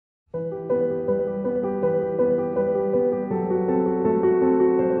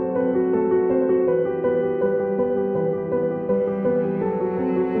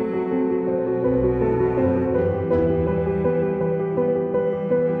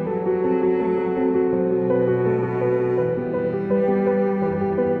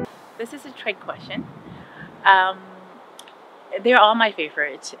trick question. Um, they're all my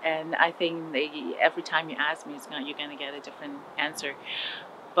favorite, and I think every time you ask me, you're gonna get a different answer.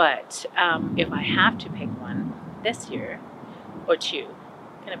 But if I have to pick one this year or two,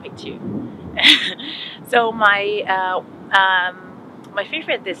 can I pick two? So my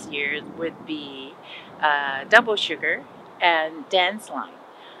favorite this year would be double sugar and dance line.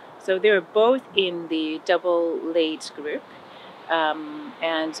 So they're both in the double late group,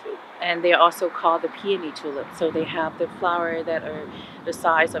 and they're also called the peony tulip. So they have the flower that are the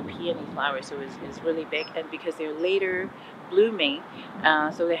size of peony flowers, so it's really big. And because they're later blooming,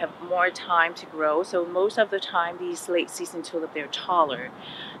 so they have more time to grow. So most of the time, these late season tulip they're taller,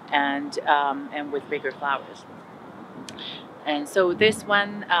 and with bigger flowers. And so this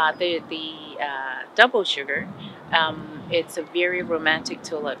one, the double sugar, it's a very romantic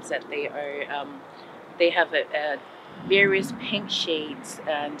tulips that they have various pink shades,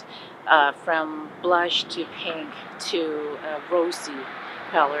 and from blush to pink to rosy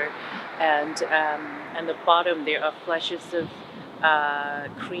color, and the bottom there are flashes of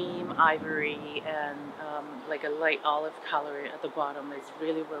cream, ivory, and like a light olive color at the bottom. It's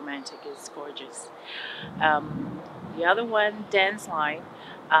really romantic. It's gorgeous. The other one, dance line,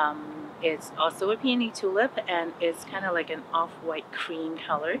 it's also a peony tulip, and it's kind of like an off-white cream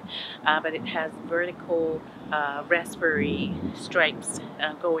color, but it has vertical raspberry stripes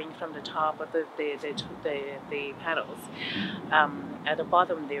going from the top of the petals. At the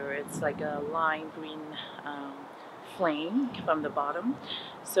bottom there, it's like a lime green flame from the bottom,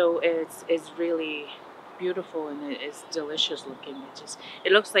 so it's really beautiful, and it's delicious looking.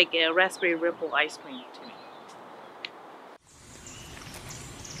 It looks like a raspberry ripple ice cream to me.